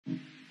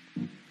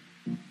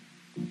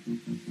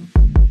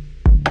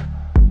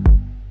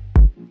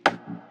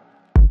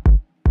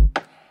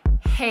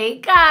Hey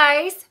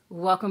guys,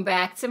 welcome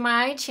back to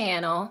my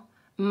channel.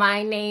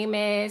 My name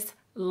is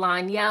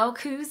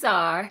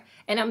LiQWYD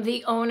and I'm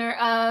the owner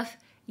of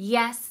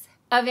Yes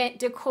Event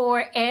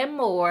Decor and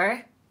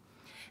More.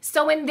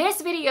 So in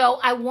this video,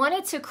 I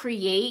wanted to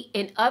create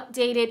an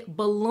updated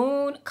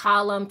balloon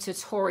column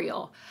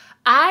tutorial.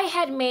 I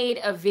had made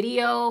a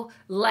video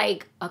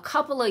like a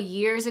couple of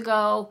years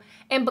ago,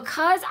 and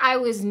because I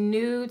was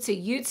new to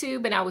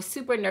YouTube and I was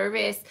super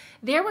nervous,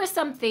 there were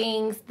some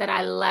things that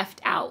I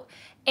left out.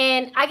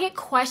 And I get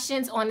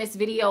questions on this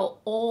video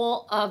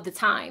all of the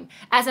time.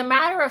 As a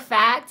matter of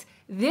fact,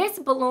 this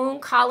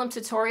balloon column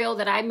tutorial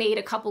that I made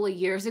a couple of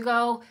years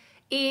ago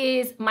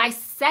is my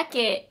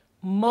second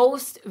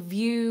most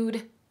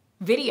viewed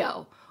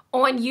video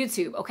on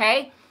YouTube,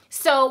 okay?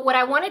 So what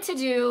I wanted to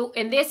do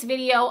in this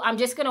video, I'm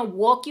just gonna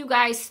walk you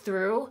guys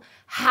through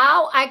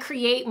how I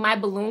create my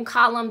balloon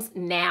columns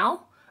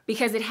now,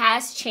 because it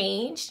has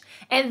changed.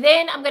 And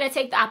then I'm gonna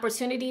take the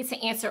opportunity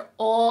to answer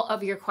all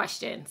of your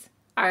questions.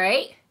 All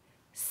right,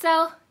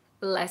 so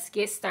let's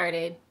get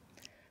started.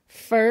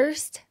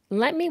 First,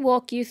 let me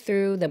walk you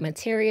through the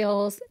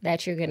materials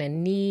that you're gonna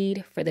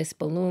need for this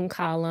balloon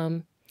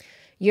column.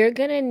 You're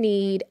gonna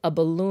need a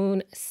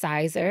balloon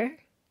sizer.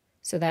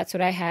 So that's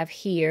what I have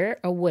here,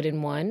 a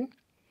wooden one.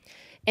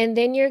 And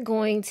then you're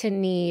going to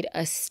need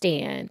a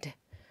stand.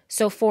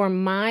 So for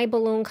my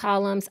balloon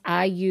columns,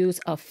 I use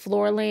a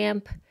floor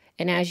lamp.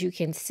 And as you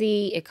can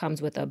see, it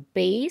comes with a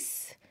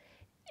base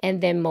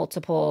and then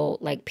multiple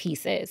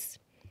pieces.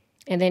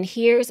 And then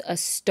here's a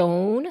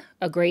stone,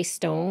 a gray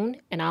stone,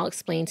 and I'll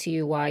explain to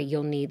you why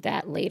you'll need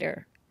that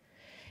later.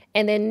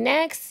 And then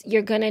next,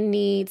 you're gonna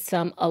need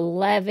some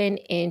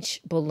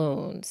 11-inch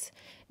balloons.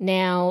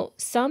 Now,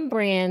 some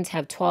brands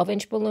have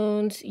 12-inch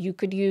balloons. You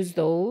could use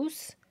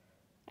those.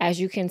 As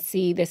you can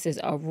see, this is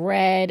a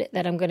red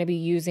that I'm gonna be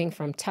using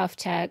from Tough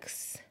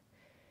Tex.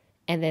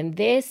 And then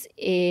this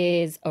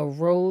is a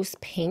rose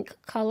pink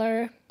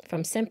color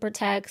from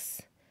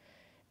Tex.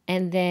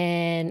 And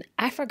then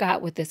I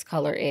forgot what this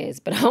color is,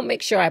 but I'll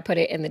make sure I put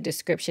it in the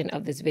description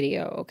of this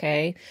video,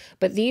 okay?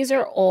 But these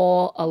are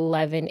all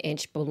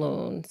 11-inch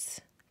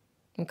balloons,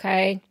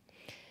 okay?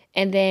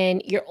 And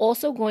then you're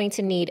also going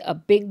to need a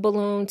big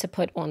balloon to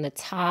put on the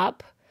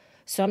top.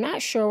 So I'm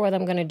not sure whether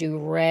I'm going to do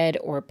red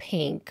or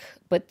pink,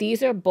 but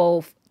these are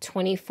both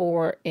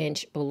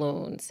 24-inch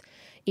balloons,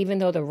 even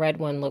though the red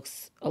one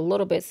looks a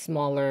little bit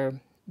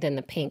smaller than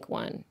the pink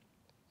one,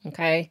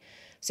 okay?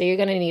 So you're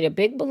going to need a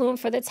big balloon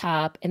for the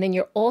top, and then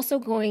you're also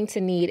going to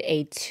need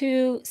a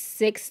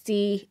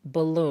 260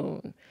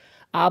 balloon.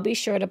 I'll be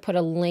sure to put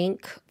a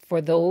link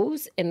for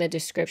those in the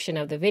description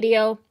of the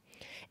video.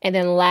 And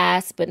then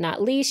last but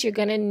not least, you're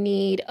going to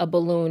need a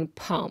balloon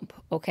pump,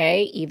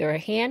 okay? Either a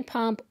hand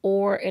pump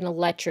or an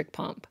electric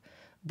pump.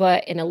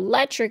 But an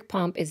electric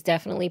pump is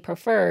definitely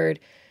preferred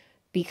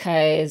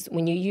because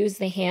when you use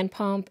the hand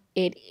pump,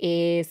 it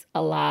is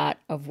a lot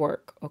of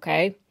work,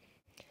 okay?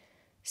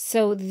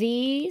 So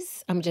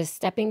these, I'm just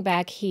stepping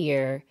back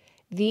here,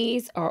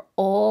 these are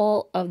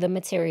all of the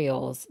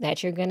materials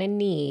that you're gonna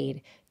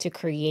need to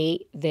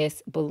create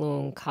this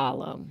balloon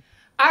column.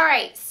 All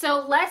right,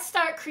 so let's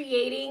start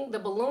creating the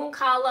balloon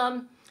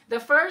column.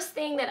 The first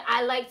thing that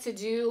I like to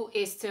do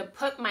is to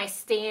put my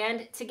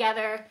stand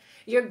together.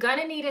 You're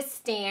gonna need a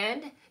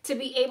stand to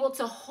be able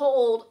to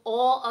hold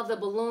all of the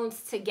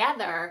balloons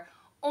together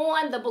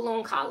on the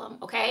balloon column,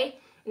 okay?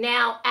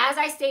 Now, as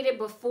I stated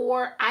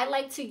before, I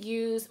like to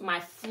use my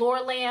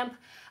floor lamp.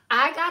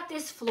 I got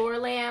this floor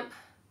lamp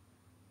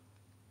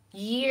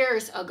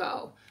years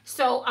ago.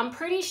 So I'm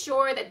pretty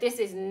sure that this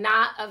is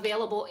not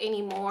available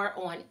anymore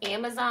on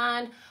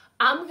Amazon.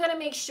 I'm gonna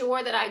make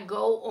sure that I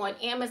go on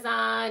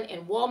Amazon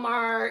and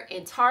Walmart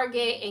and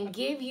Target and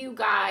give you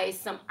guys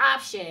some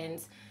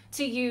options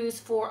to use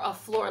for a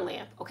floor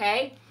lamp,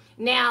 okay?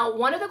 Now,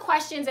 one of the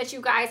questions that you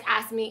guys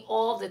ask me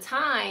all the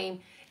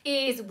time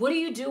is, what do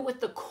you do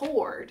with the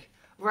cord,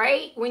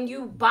 right? When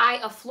you buy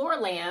a floor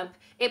lamp,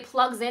 it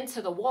plugs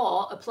into the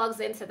wall, it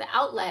plugs into the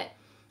outlet.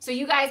 So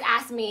you guys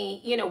ask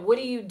me, what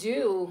do you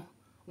do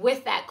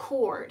with that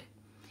cord?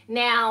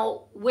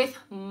 Now, with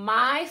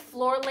my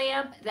floor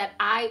lamp that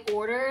I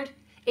ordered,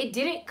 it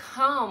didn't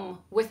come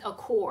with a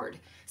cord.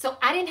 So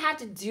I didn't have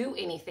to do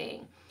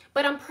anything.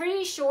 But I'm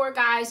pretty sure,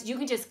 guys, you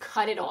can just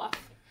cut it off.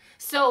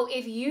 So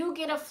if you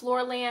get a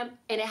floor lamp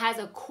and it has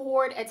a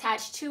cord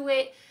attached to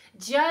it,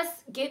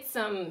 just get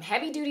some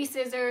heavy-duty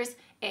scissors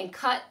and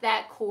cut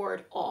that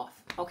cord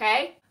off,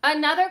 okay?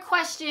 Another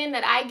question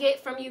that I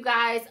get from you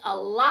guys a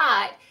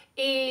lot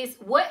is,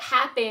 what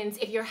happens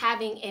if you're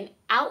having an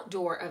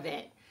outdoor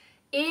event?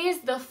 Is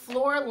the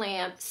floor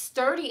lamp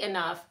sturdy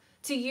enough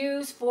to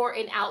use for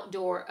an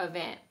outdoor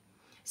event?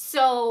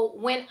 So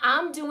when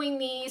I'm doing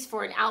these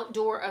for an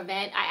outdoor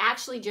event, I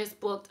actually just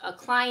booked a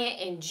client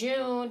in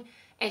June,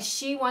 and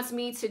she wants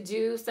me to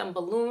do some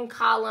balloon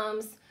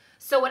columns.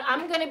 So what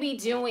I'm gonna be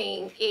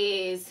doing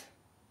is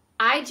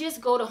I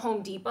just go to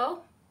Home Depot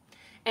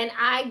and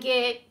I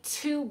get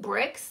 2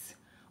 bricks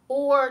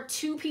or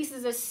 2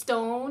 pieces of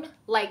stone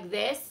like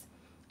this.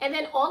 And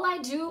then all I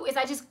do is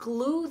I just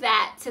glue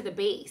that to the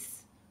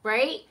base.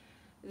 right?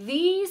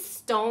 These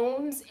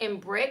stones and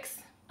bricks,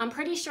 I'm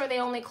pretty sure they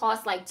only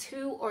cost like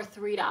 $2 or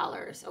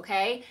 $3,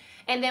 okay?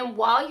 And then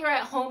while you're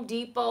at Home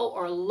Depot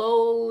or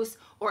Lowe's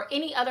or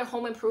any other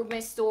home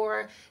improvement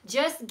store,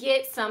 just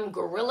get some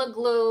Gorilla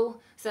Glue,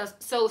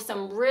 so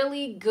some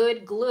really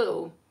good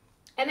glue,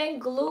 and then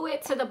glue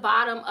it to the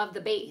bottom of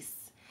the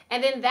base.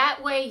 And then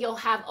that way you'll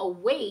have a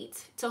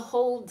weight to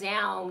hold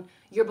down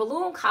your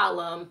balloon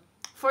column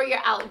for your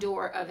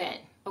outdoor event,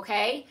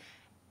 okay?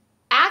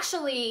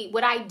 Actually,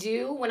 what I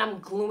do when I'm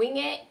gluing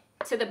it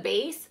to the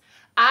base,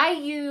 I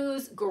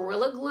use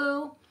Gorilla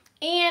Glue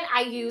and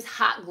I use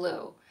hot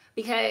glue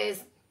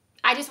because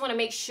I just want to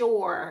make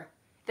sure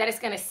that it's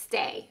going to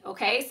stay,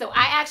 okay? So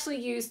I actually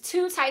use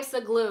 2 types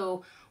of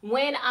glue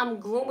when I'm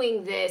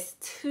gluing this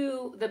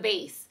to the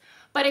base.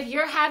 But if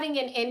you're having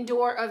an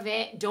indoor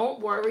event, don't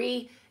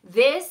worry.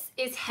 This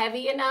is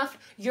heavy enough.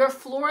 Your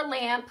floor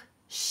lamp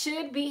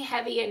should be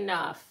heavy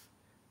enough.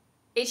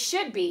 It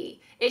should be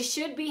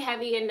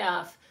heavy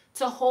enough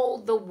to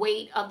hold the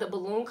weight of the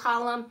balloon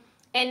column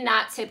and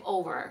not tip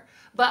over.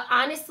 But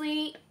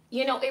honestly,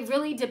 you know, it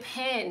really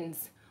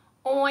depends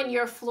on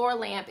your floor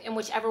lamp and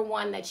whichever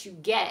one that you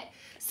get.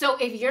 So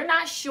if you're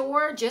not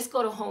sure, just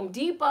go to Home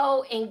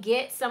Depot and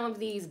get some of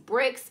these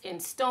bricks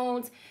and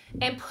stones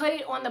and put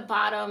it on the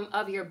bottom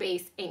of your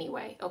base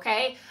anyway,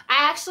 okay?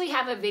 I actually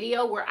have a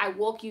video where I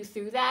walk you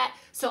through that,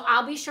 so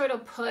I'll be sure to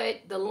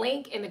put the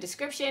link in the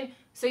description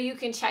so you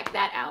can check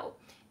that out.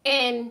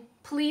 And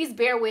please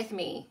bear with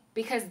me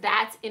because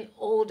that's an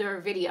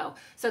older video,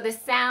 so the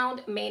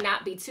sound may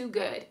not be too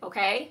good,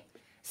 okay?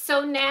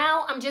 So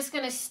now I'm just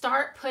gonna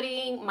start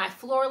putting my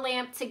floor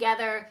lamp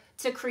together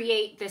to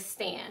create this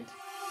stand.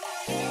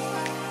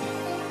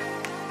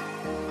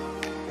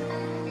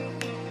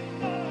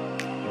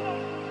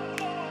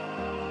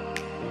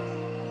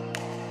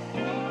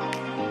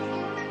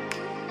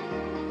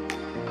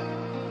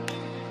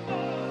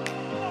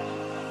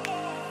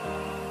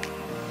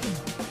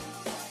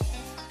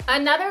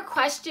 Another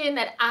question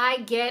that I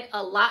get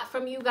a lot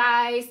from you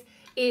guys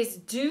is,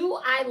 do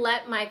I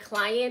let my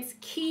clients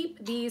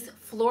keep these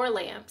floor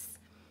lamps?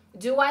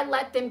 Do I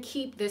let them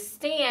keep the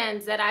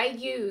stands that I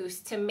use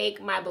to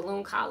make my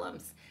balloon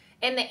columns?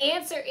 And the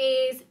answer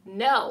is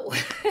no.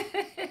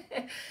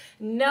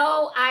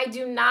 No, I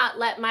do not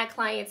let my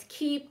clients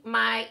keep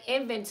my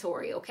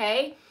inventory,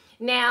 okay?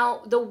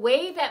 Now, the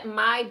way that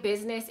my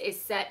business is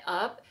set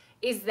up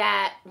is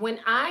that when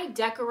I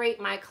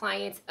decorate my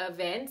clients'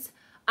 events,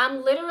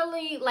 I'm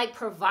literally like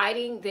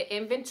providing the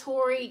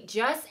inventory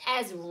just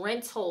as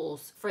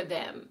rentals for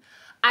them.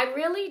 I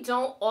really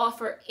don't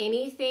offer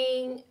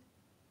anything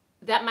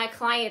that my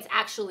clients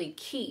actually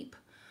keep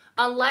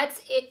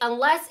unless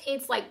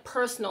it's like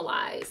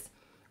personalized,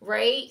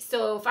 right?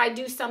 So if I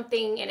do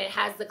something and it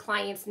has the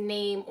client's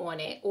name on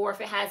it, or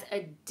if it has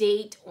a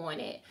date on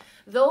it,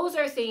 those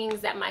are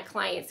things that my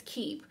clients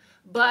keep.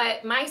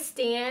 But my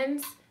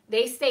stands,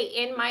 they stay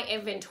in my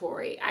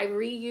inventory. I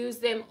reuse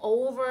them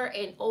over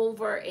and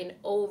over and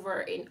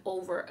over and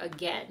over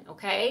again,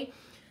 okay?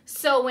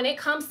 So when it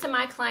comes to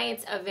my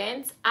clients'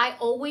 events, I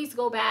always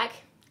go back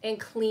and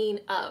clean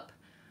up,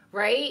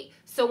 right?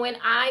 So when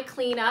I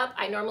clean up,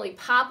 I normally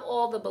pop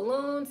all the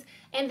balloons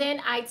and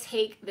then I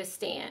take the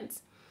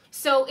stands.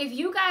 So if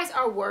you guys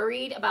are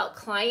worried about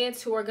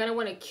clients who are gonna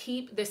wanna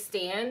keep the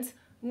stands,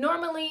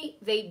 normally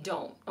they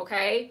don't,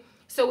 okay?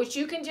 So what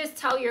you can just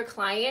tell your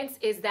clients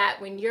is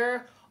that when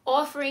you're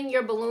offering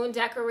your balloon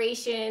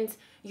decorations,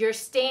 your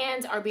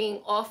stands are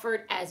being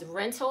offered as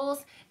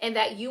rentals and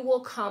that you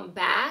will come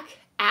back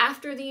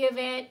after the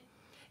event.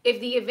 If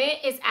the event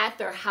is at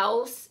their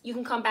house, you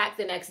can come back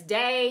the next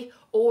day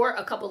or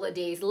a couple of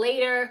days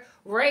later,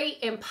 right,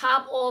 and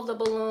pop all the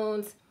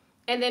balloons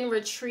and then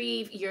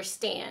retrieve your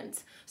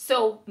stands.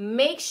 So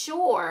make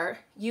sure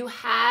you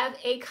have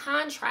a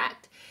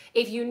contract.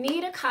 If you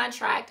need a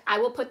contract, I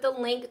will put the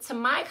link to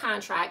my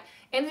contract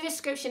in the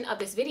description of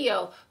this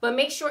video, but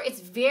make sure it's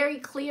very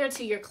clear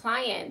to your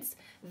clients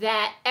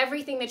that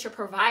everything that you're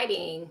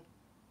providing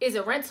is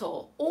a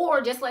rental,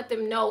 or just let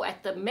them know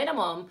at the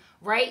minimum,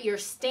 right, your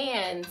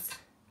stands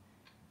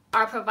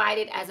are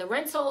provided as a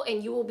rental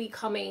and you will be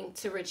coming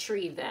to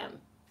retrieve them,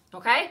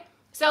 okay?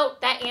 So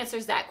that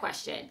answers that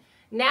question.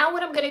 Now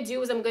what I'm gonna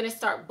do is I'm gonna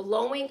start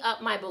blowing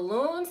up my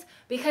balloons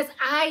because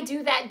I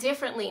do that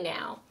differently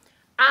now.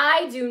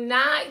 I do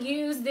not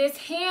use this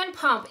hand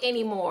pump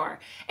anymore.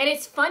 And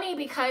it's funny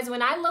because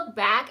when I look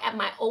back at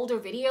my older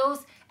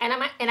videos and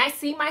I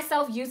see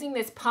myself using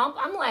this pump,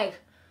 I'm like,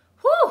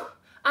 whew,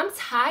 I'm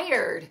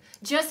tired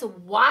just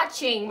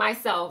watching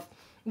myself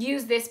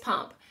use this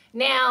pump.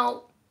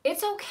 Now,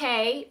 it's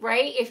okay,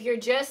 right? If you're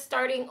just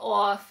starting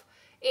off,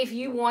 if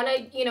you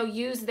wanna,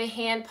 use the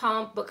hand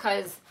pump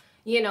because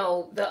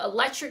the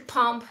electric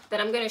pump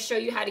that I'm going to show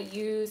you how to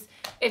use,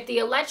 if the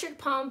electric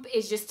pump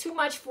is just too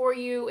much for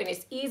you and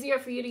it's easier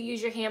for you to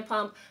use your hand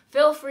pump,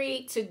 feel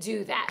free to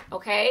do that,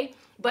 okay?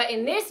 But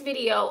in this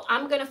video,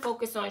 I'm going to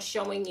focus on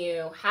showing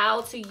you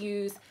how to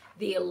use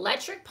the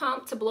electric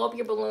pump to blow up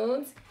your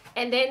balloons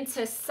and then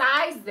to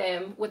size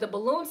them with a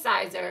balloon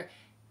sizer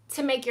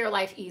to make your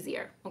life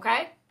easier,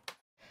 okay?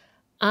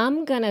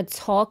 I'm gonna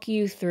talk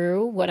you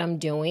through what I'm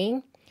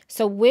doing.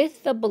 So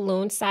with the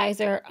balloon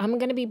sizer, I'm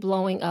gonna be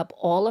blowing up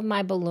all of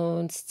my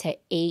balloons to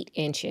 8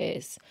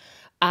 inches.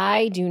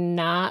 I do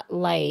not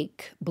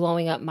like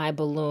blowing up my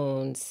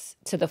balloons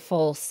to the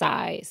full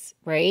size,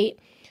 right?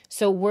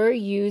 So we're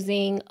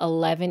using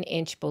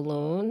 11-inch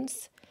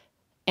balloons,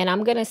 and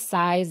I'm gonna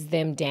size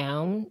them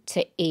down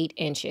to 8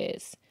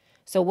 inches.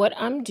 So what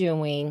I'm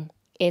doing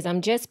is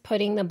I'm just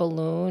putting the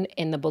balloon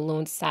in the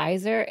balloon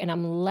sizer and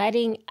I'm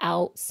letting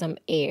out some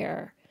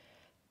air,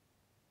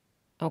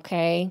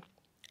 okay?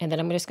 And then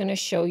I'm just gonna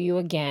show you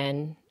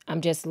again.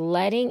 I'm just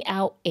letting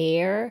out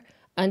air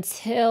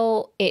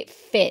until it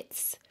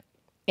fits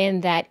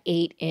in that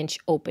 8-inch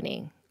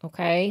opening,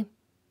 okay?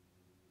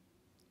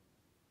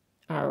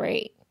 All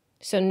right,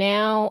 so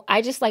now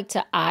I just like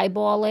to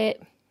eyeball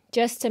it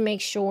just to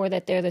make sure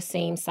that they're the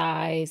same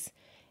size.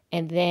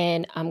 And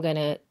then I'm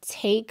gonna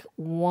take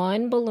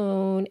one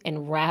balloon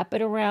and wrap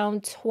it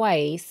around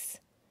twice.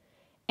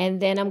 And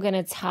then I'm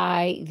gonna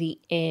tie the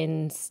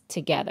ends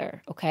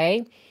together,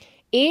 okay?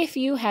 If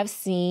you have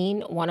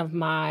seen one of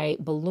my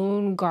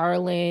balloon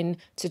garland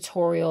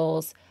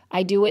tutorials,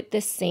 I do it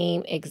the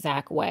same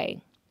exact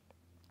way.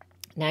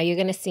 Now you're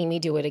gonna see me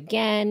do it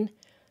again.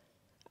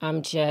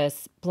 I'm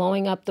just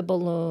blowing up the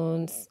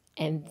balloons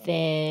and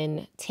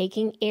then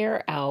taking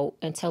air out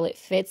until it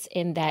fits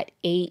in that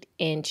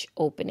 8-inch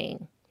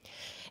opening.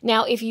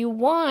 Now, if you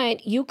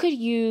want, you could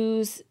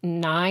use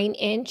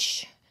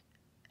 9-inch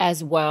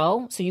as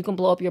well. So you can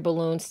blow up your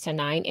balloons to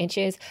 9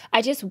 inches.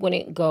 I just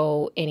wouldn't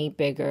go any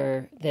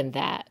bigger than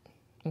that,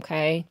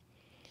 okay?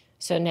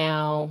 So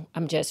now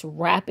I'm just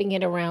wrapping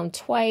it around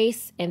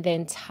twice and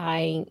then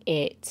tying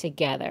it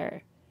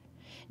together.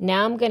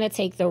 Now I'm gonna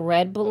take the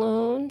red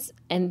balloons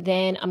and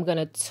then I'm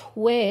gonna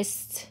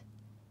twist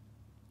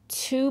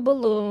 2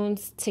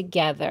 balloons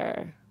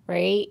together,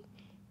 right?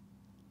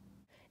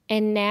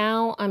 And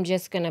now I'm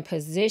just gonna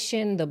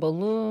position the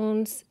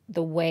balloons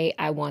the way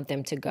I want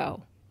them to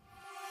go.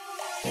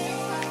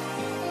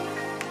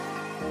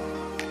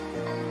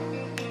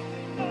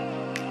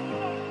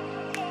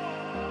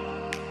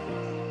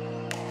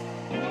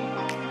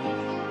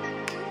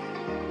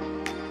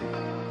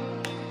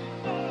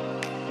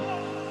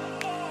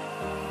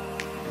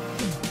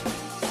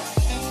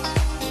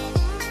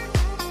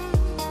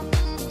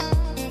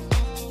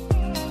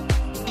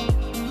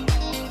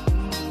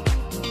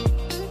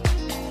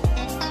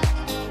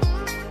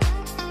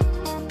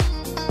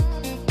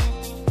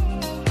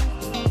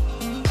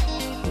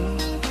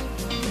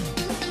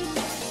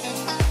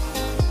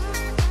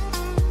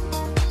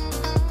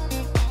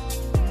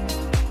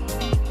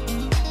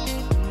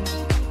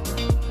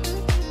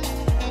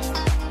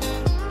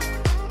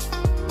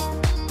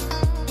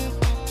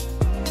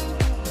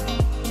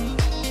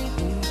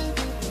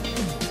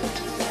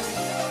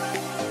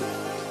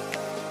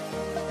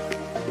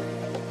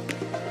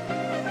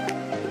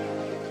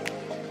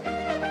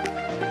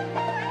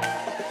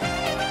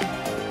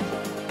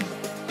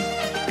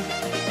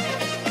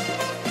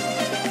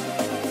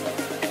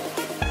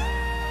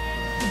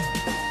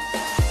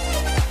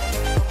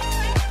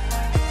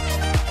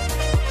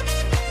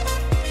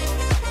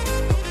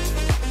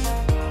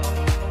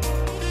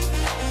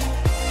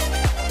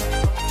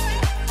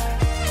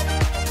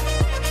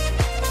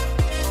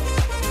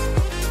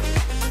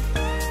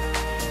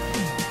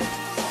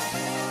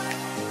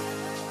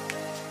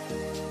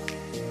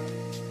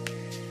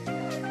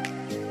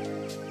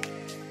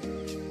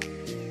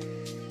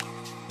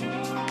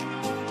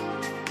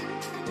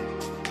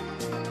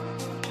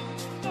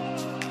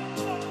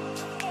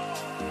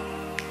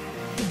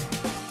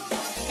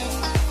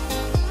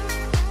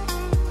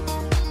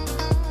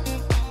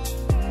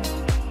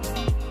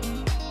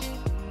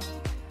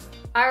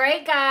 All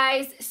right,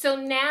 guys, so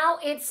now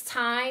it's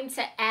time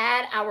to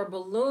add our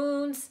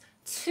balloons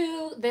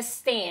to the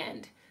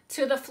stand,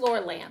 to the floor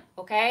lamp,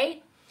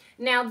 okay?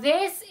 Now,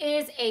 this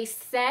is a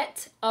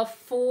set of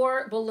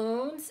 4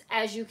 balloons,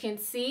 as you can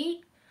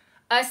see.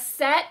 A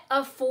set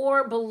of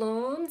 4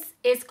 balloons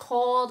is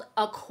called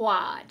a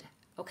quad,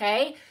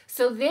 okay?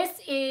 So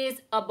this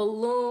is a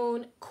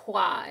balloon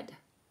quad.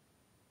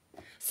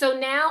 So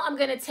now I'm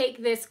gonna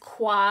take this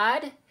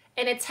quad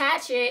and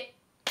attach it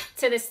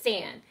to the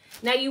stand.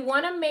 Now you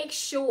wanna make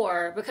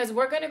sure, because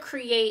we're gonna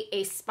create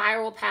a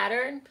spiral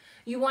pattern,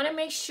 you wanna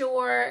make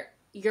sure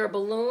your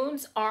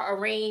balloons are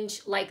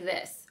arranged like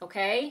this,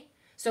 okay?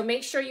 So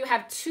make sure you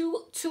have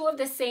two of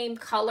the same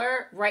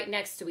color right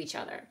next to each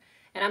other.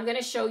 And I'm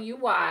gonna show you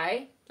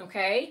why,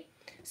 okay?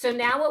 So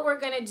now what we're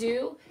gonna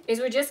do is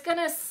we're just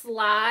gonna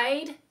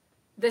slide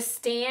the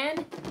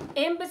stand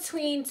in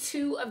between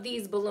 2 of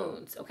these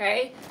balloons,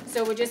 okay?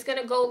 So we're just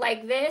gonna go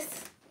like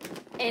this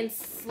and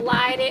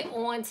slide it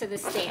onto the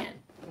stand,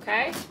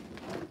 okay?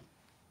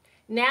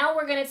 Now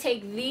we're gonna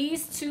take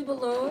these 2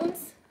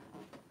 balloons,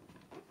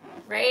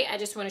 right? I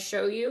just wanna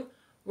show you.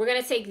 We're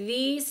gonna take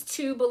these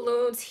 2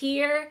 balloons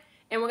here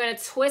and we're gonna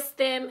twist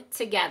them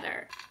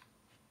together.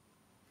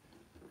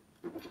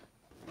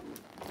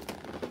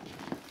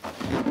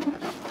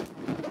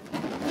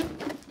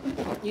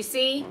 You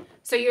see?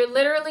 So you're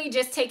literally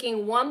just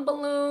taking one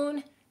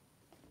balloon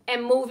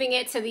and moving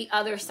it to the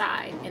other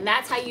side. And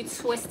that's how you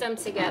twist them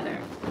together.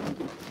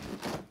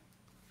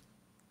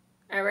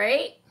 All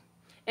right?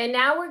 And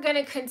now we're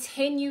gonna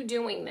continue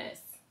doing this.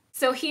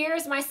 So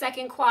here's my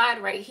second quad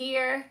right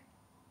here,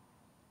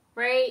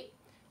 right?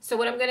 So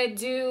what I'm gonna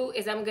do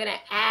is I'm gonna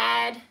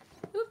add,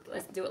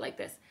 let's do it like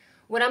this.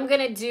 What I'm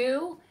gonna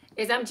do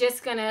is I'm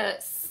just gonna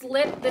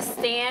slip the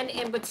stand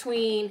in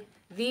between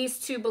these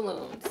two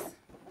balloons.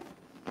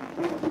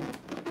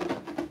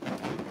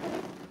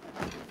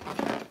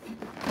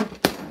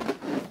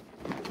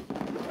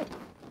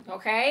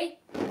 Okay?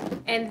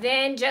 And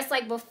then just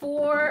like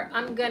before,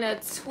 I'm gonna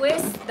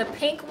twist the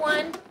pink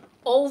one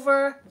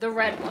over the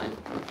red one.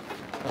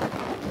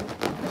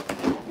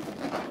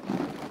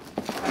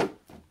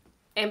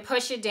 And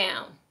push it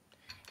down.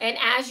 And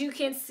as you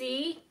can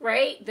see,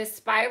 right, the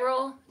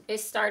spiral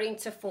is starting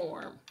to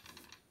form,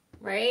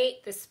 right?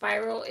 The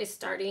spiral is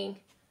starting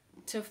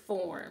to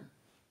form.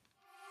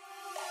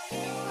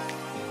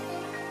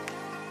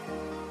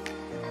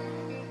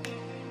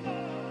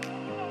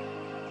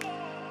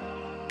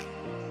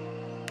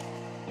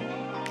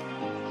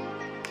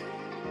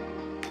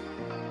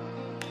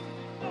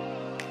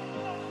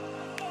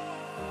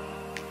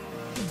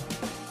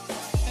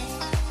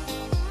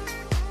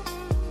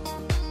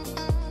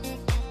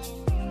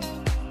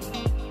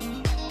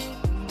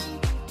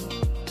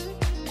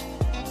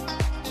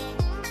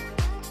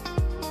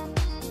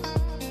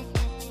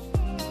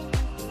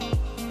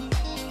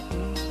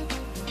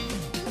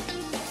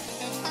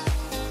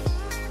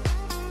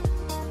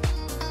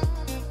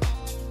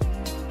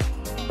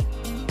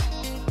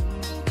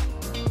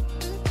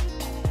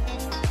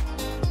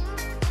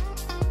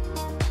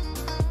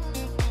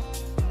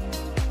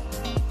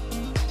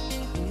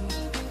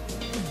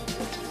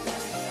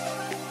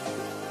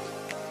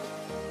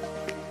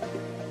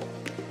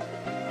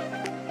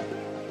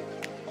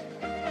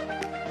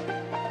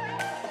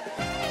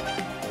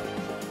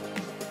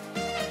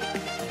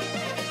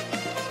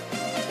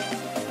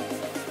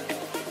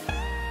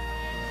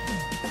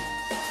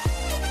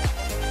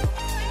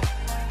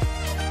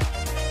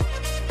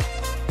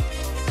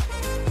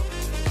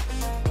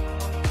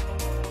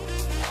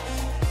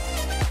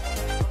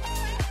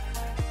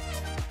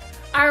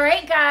 All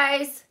right,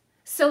 guys,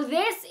 so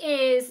this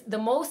is the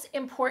most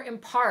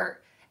important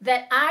part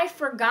that I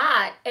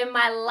forgot in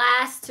my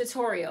last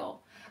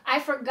tutorial.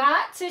 I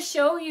forgot to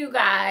show you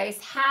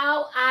guys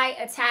how I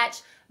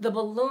attach the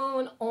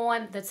balloon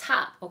on the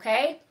top,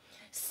 okay?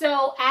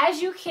 So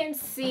as you can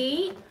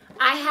see,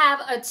 I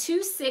have a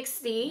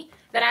 260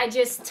 that I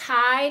just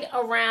tied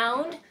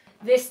around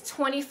this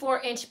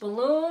 24-inch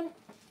balloon.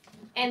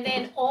 And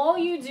then all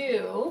you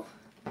do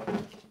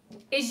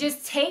is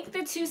just take the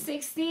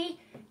 260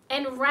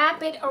 and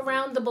wrap it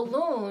around the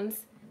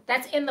balloons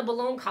that's in the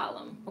balloon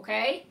column,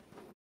 okay?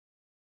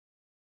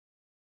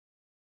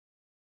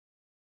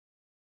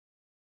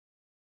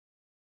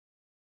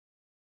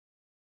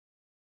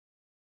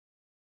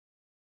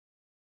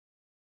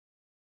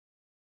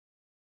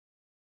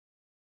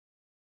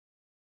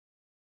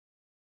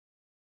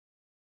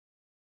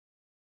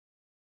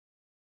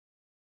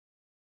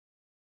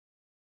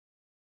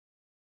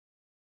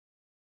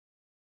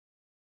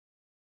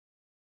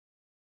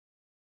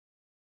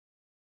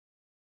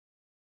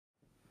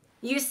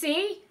 You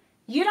see,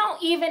 you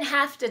don't even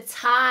have to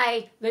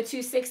tie the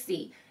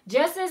 260.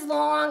 Just as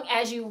long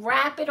as you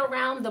wrap it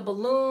around the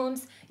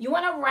balloons, you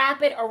want to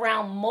wrap it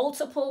around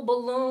multiple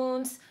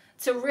balloons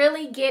to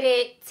really get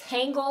it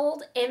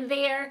tangled in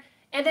there,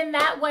 and then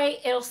that way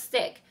it'll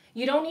stick.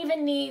 You don't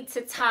even need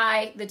to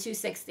tie the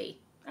 260,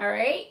 all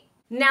right?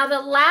 Now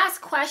the last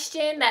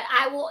question that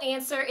I will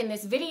answer in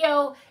this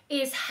video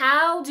is,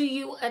 how do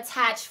you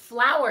attach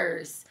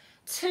flowers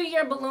to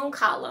your balloon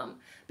column?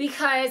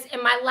 Because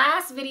in my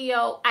last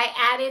video, I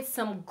added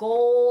some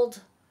gold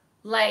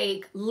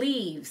like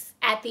leaves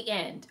at the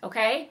end,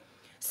 okay?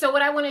 So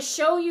what I want to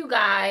show you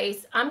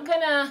guys, I'm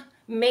gonna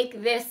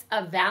make this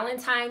a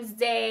Valentine's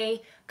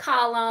Day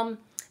column.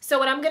 So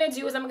what I'm gonna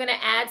do is I'm gonna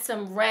add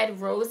some red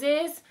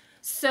roses.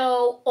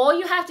 So all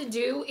you have to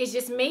do is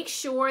just make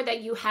sure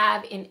that you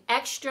have an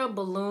extra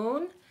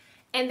balloon,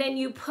 and then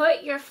you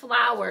put your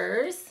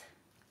flowers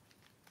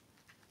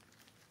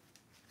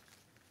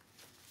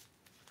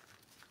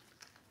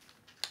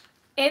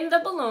in the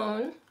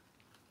balloon,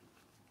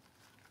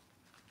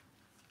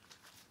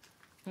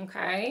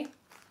 okay?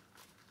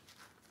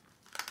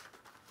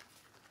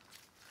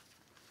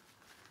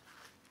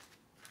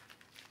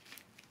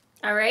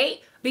 All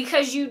right,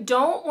 because you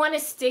don't want to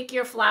stick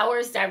your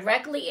flowers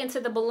directly into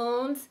the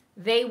balloons,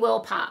 they will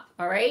pop,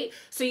 all right?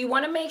 So you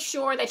want to make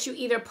sure that you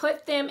either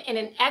put them in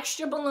an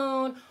extra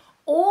balloon,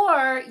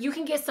 or you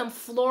can get some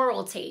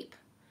floral tape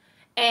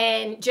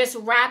and just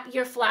wrap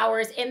your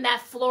flowers in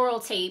that floral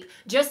tape.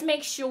 Just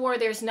make sure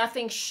there's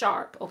nothing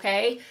sharp,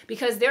 okay?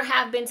 Because there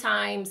have been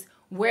times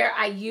where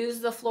I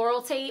used the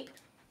floral tape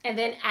and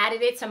then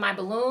added it to my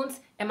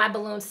balloons, and my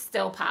balloons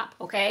still pop,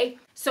 okay?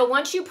 So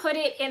once you put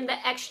it in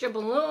the extra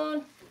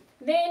balloon,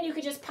 then you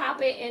can just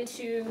pop it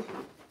into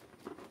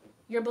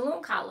your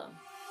balloon column.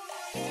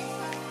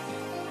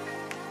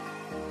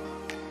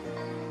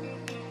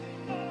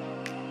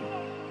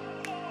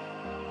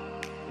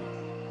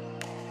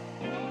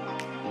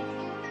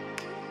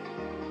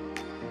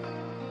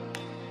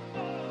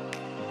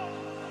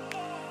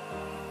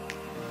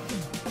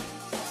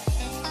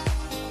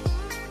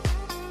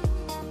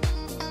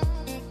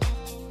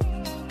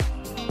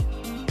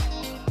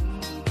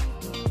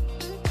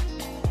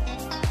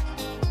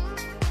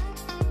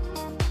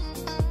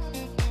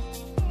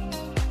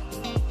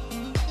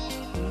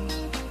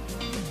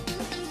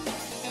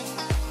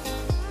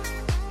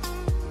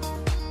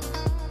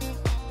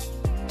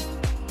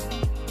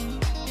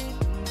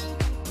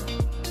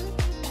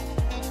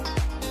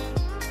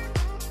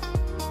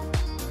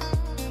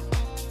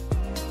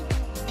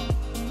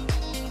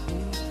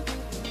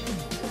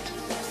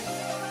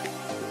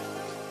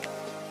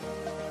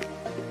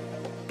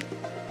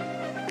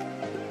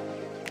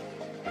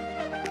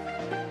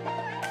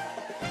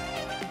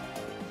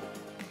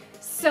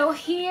 So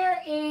here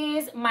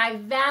is my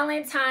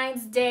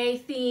Valentine's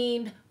Day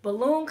themed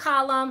balloon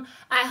column.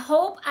 I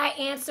hope I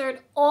answered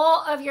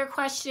all of your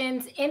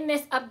questions in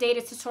this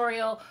updated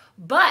tutorial,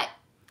 but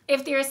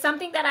if there is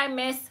something that I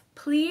missed,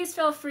 please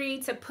feel free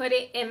to put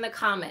it in the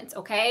comments,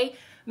 okay?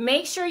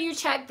 Make sure you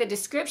check the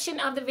description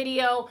of the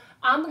video.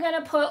 I'm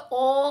gonna put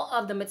all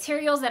of the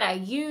materials that I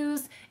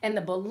use and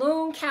the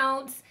balloon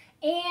counts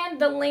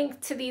and the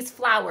link to these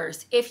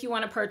flowers if you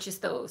wanna purchase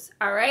those,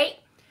 all right?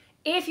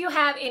 If you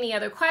have any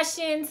other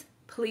questions,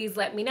 please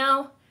let me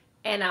know,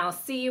 and I'll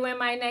see you in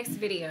my next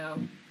video.